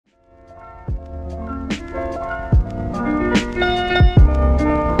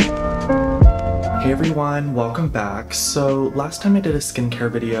everyone, welcome back. So last time I did a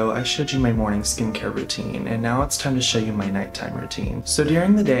skincare video, I showed you my morning skincare routine, and now it's time to show you my nighttime routine. So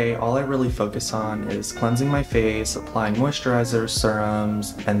during the day, all I really focus on is cleansing my face, applying moisturizers,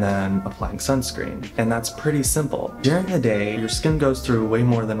 serums, and then applying sunscreen. And that's pretty simple. During the day, your skin goes through way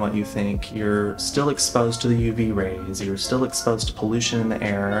more than what you think. You're still exposed to the UV rays, you're still exposed to pollution in the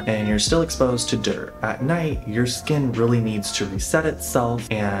air, and you're still exposed to dirt. At night, your skin really needs to reset itself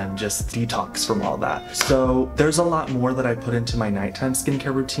and just detox from all that. So there's a lot more that I put into my nighttime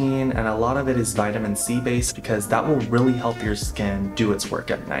skincare routine, and a lot of it is vitamin C based because that will really help your skin do its work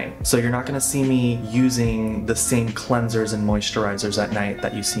at night. So you're not going to see me using the same cleansers and moisturizers at night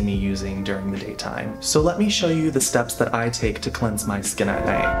that you see me using during the daytime. So let me show you the steps that I take to cleanse my skin at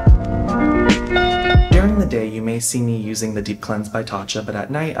night. During the day, you may see me using the Deep Cleanse by Tatcha, but at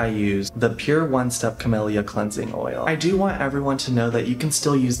night I use the Pure One-Step Camellia Cleansing Oil. I do want everyone to know that you can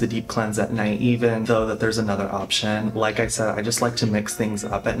still use the Deep Cleanse at night, even though that there's another option. Like I said, I just like to mix things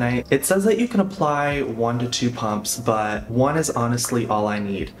up at night. It says that you can apply 1 to 2 pumps, but 1 is honestly all I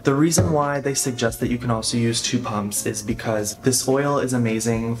need. The reason why they suggest that you can also use 2 pumps is because this oil is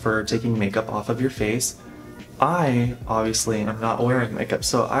amazing for taking makeup off of your face. I obviously am not wearing makeup,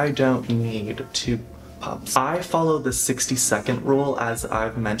 so I don't need 2 pumps. I follow the 60-second rule, as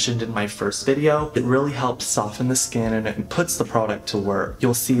I've mentioned in my first video. It really helps soften the skin and it puts the product to work.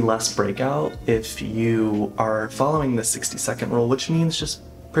 You'll see less breakout if you are following the 60-second rule, which means just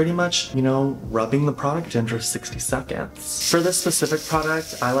pretty much, you know, rubbing the product in for 60 seconds. For this specific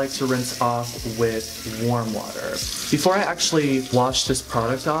product, I like to rinse off with warm water. Before I actually wash this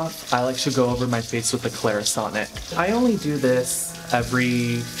product off, I like to go over my face with the Clarisonic. I only do this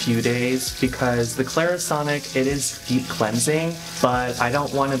every few days because the Clarisonic, it is deep cleansing, but I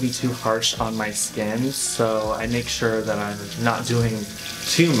don't want to be too harsh on my skin, so I make sure that I'm not doing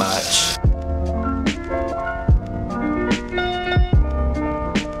too much.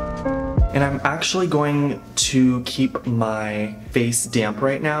 And I'm actually going to keep my face damp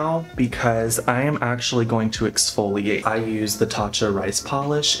right now because I am actually going to exfoliate. I use the Tatcha rice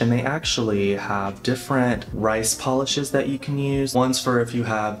polish, and they actually have different rice polishes that you can use. One's for if you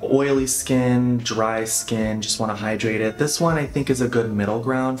have oily skin, dry skin, just want to hydrate it. This one I think is a good middle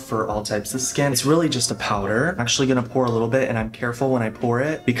ground for all types of skin. It's really just a powder. I'm actually going to pour a little bit, and I'm careful when I pour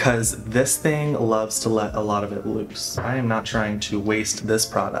it because this thing loves to let a lot of it loose. I am not trying to waste this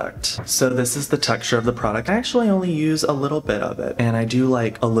product. So this is the texture of the product. I actually only use a little bit of it, and I do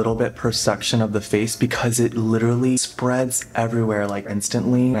like a little bit per section of the face because it literally spreads everywhere like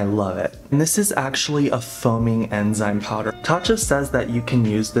instantly. I love it. And this is actually a foaming enzyme powder. Tatcha says that you can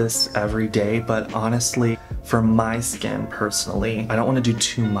use this every day, but honestly, for my skin personally, I don't want to do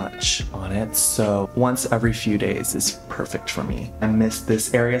too much on it, so once every few days is perfect for me. I miss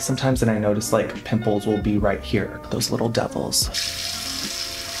this area sometimes, and I notice like pimples will be right here, those little devils.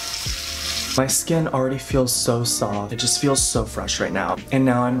 My skin already feels so soft. It just feels so fresh right now. And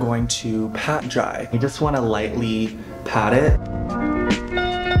now I'm going to pat dry. You just want to lightly pat it.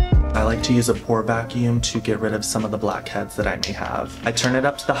 I like to use a Pore Vacuum to get rid of some of the blackheads that I may have. I turn it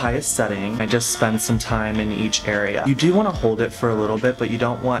up to the highest setting. I just spend some time in each area. You do want to hold it for a little bit, but you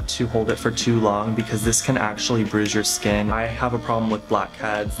don't want to hold it for too long because this can actually bruise your skin. I have a problem with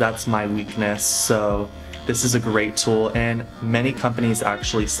blackheads. That's my weakness, so this is a great tool, and many companies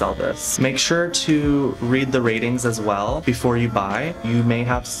actually sell this. Make sure to read the ratings as well before you buy. You may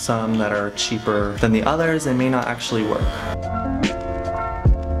have some that are cheaper than the others and may not actually work.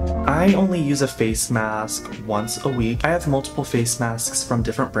 I only use a face mask once a week. I have multiple face masks from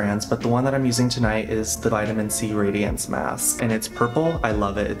different brands, but the one that I'm using tonight is the Vitamin C Radiance mask, and it's purple. I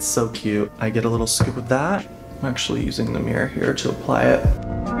love it. It's so cute. I get a little scoop of that. I'm actually using the mirror here to apply it.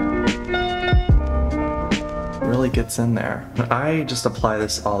 Really gets in there. I just apply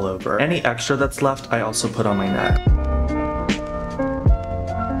this all over. Any extra that's left, I also put on my neck.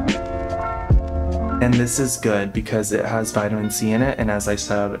 And this is good because it has vitamin C in it, and as I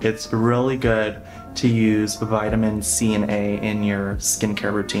said, it's really good to use vitamin C and A in your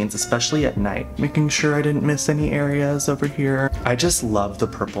skincare routines, especially at night. Making sure I didn't miss any areas over here. I just love the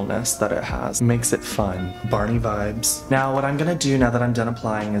purpleness that it has. It makes it fun. Barney vibes. Now what I'm gonna do now that I'm done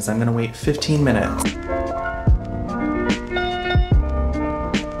applying is I'm gonna wait 15 minutes.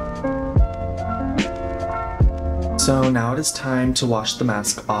 So now it is time to wash the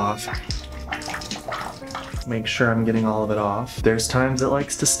mask off. Make sure I'm getting all of it off. There's times it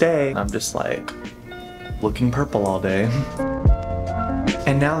likes to stay. I'm just like looking purple all day.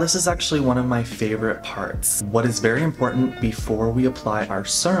 And now this is actually one of my favorite parts. What is very important before we apply our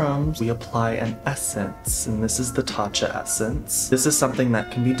serums, we apply an essence, and this is the Tatcha Essence. This is something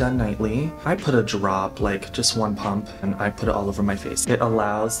that can be done nightly. I put a drop, like just one pump, and I put it all over my face. It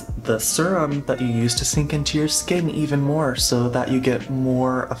allows the serum that you use to sink into your skin even more so that you get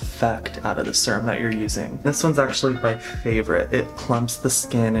more effect out of the serum that you're using. This one's actually my favorite. It plumps the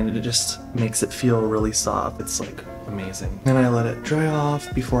skin and it just makes it feel really soft. It's like amazing. Then I let it dry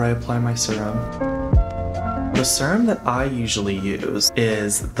off before I apply my serum. The serum that I usually use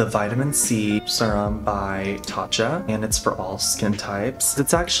is the Vitamin C Serum by Tatcha, and it's for all skin types.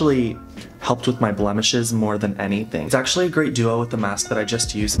 It's actually helped with my blemishes more than anything. It's actually a great duo with the mask that I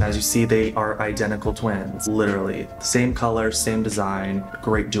just used, and as you see, they are identical twins. Literally. Same color, same design,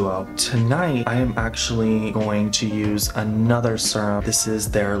 great duo. Tonight, I am actually going to use another serum. This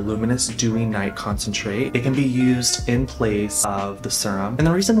is their Luminous Dewy Night Concentrate. It can be used in place of the serum. And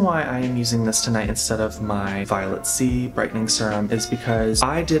the reason why I am using this tonight instead of my Violet C Brightening Serum is because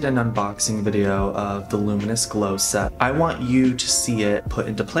I did an unboxing video of the Luminous Glow Set. I want you to see it put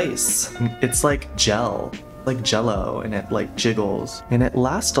into place. It's like gel, like jello, and it like jiggles, and it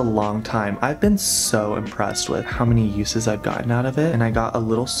lasts a long time. I've been so impressed with how many uses I've gotten out of it, and I got a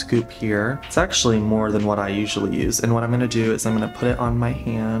little scoop here. It's actually more than what I usually use, and what I'm gonna do is I'm gonna put it on my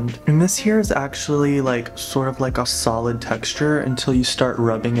hand, and this here is actually like sort of like a solid texture until you start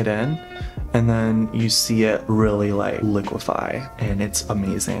rubbing it in. And then you see it really like liquefy, and it's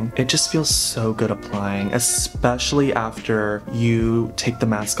amazing. It just feels so good applying, especially after you take the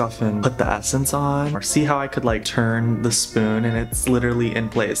mask off and put the essence on. Or see how I could like turn the spoon and it's literally in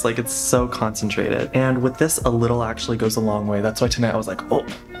place. Like, it's so concentrated. And with this, a little actually goes a long way. That's why tonight I was like, oh,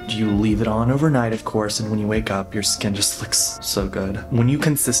 you leave it on overnight, of course, and when you wake up, your skin just looks so good. When you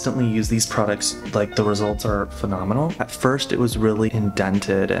consistently use these products, like, the results are phenomenal. At first, it was really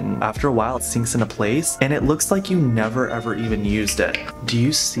indented, and after a while, it sinks into place, and it looks like you never ever even used it. Do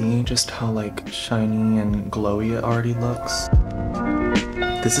you see just how, like, shiny and glowy it already looks?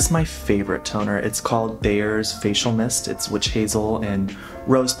 This is my favorite toner. It's called Thayers Facial Mist. It's witch hazel and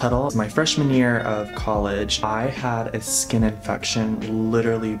rose petal. My freshman year of college, I had a skin infection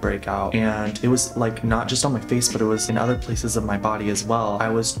literally break out, and it was like not just on my face, but it was in other places of my body as well. I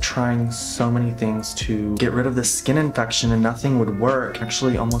was trying so many things to get rid of this skin infection and nothing would work.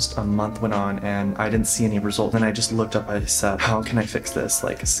 Actually, almost a month went on and I didn't see any results. Then I just looked up, I said, how can I fix this?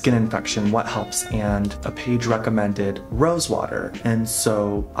 Like, skin infection, what helps? And a page recommended rose water. And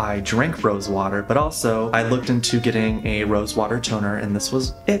so I drank rose water, but also I looked into getting a rose water toner, and this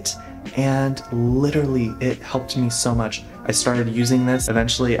was it. And literally, it helped me so much. I started using this,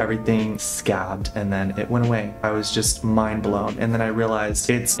 eventually everything scabbed, and then it went away. I was just mind blown. And then I realized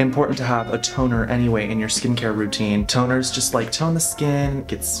it's important to have a toner anyway in your skincare routine. Toners just like tone the skin,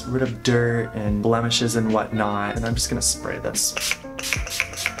 gets rid of dirt and blemishes and whatnot. And I'm just gonna spray this.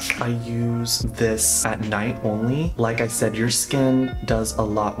 I use this at night only. Like I said, your skin does a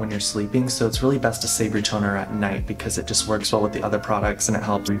lot when you're sleeping, so it's really best to save your toner at night because it just works well with the other products and it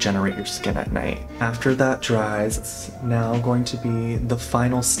helps regenerate your skin at night. After that dries, it's now going to be the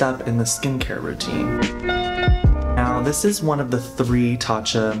final step in the skincare routine. Now, this is one of the 3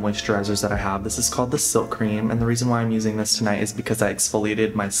 Tatcha moisturizers that I have. This is called the Silk Cream, and the reason why I'm using this tonight is because I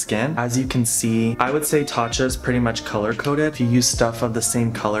exfoliated my skin. As you can see, I would say Tatcha is pretty much color-coded. If you use stuff of the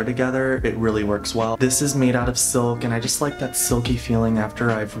same color together, it really works well. This is made out of silk, and I just like that silky feeling after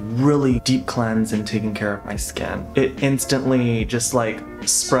I've really deep cleansed and taken care of my skin. It instantly just like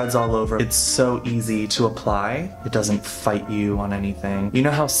spreads all over. It's so easy to apply. It doesn't fight you on anything. You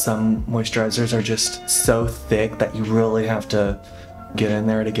know how some moisturizers are just so thick that you really have to get in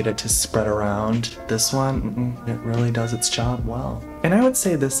there to get it to spread around? This one, it really does its job well. And I would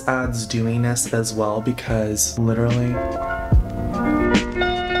say this adds dewiness as well, because literally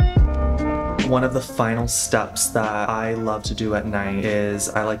one of the final steps that I love to do at night is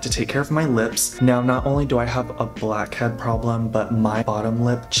I like to take care of my lips. Now, not only do I have a blackhead problem, but my bottom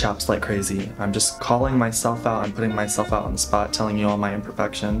lip chaps like crazy. I'm just calling myself out. I'm putting myself out on the spot, telling you all my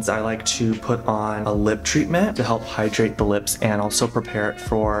imperfections. I like to put on a lip treatment to help hydrate the lips and also prepare it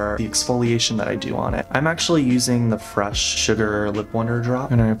for the exfoliation that I do on it. I'm actually using the Fresh Sugar Lip Wonder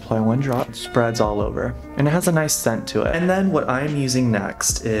drop, and I apply 1 drop. It spreads all over, and it has a nice scent to it. And then what I'm using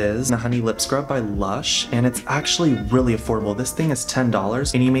next is the Honey Lip Scrub by Lush, and it's actually really affordable. This thing is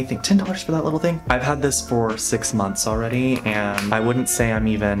 $10, and you may think, $10 for that little thing? I've had this for 6 months already, and I wouldn't say I'm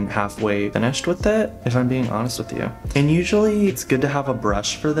even halfway finished with it, if I'm being honest with you. And usually it's good to have a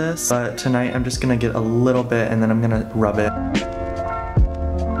brush for this, but tonight I'm just gonna get a little bit and then I'm gonna rub it.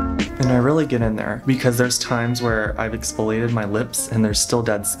 And And I really get in there because there's times where I've exfoliated my lips and there's still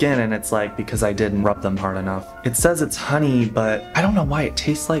dead skin, and it's like because I didn't rub them hard enough. It says it's honey, but I don't know why it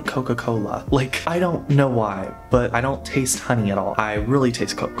tastes like Coca-Cola. Like, I don't know why, but I don't taste honey at all. I really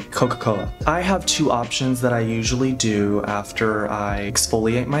taste Coca-Cola. I have two options that I usually do after I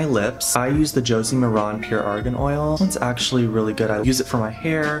exfoliate my lips. I use the Josie Maran Pure Argan Oil. This one's actually really good. I use it for my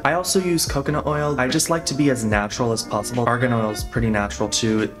hair. I also use coconut oil. I just like to be as natural as possible. Argan oil is pretty natural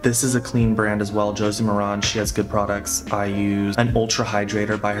too. This is a clean brand as well, Josie Maran. She has good products. I use an ultra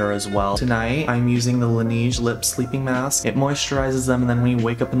hydrator by her as well. Tonight, I'm using the Laneige Lip Sleeping Mask. It moisturizes them, and then when you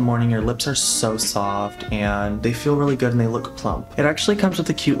wake up in the morning, your lips are so soft and they feel really good and they look plump. It actually comes with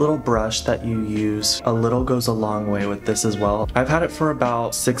a cute little brush that you use. A little goes a long way with this as well. I've had it for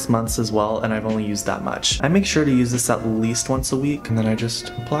about 6 months as well, and I've only used that much. I make sure to use this at least once a week, and then I just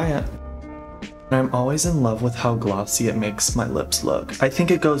apply it. I'm always in love with how glossy it makes my lips look. I think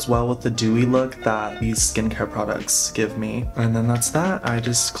it goes well with the dewy look that these skincare products give me. And then that's that. I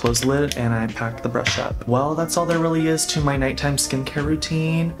just close the lid and I pack the brush up. Well, that's all there really is to my nighttime skincare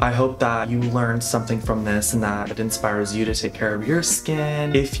routine. I hope that you learned something from this and that it inspires you to take care of your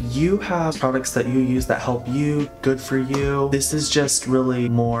skin. If you have products that you use that help you, good for you. This is just really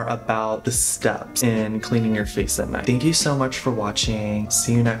more about the steps in cleaning your face at night. Thank you so much for watching.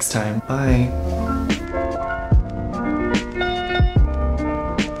 See you next time. Bye.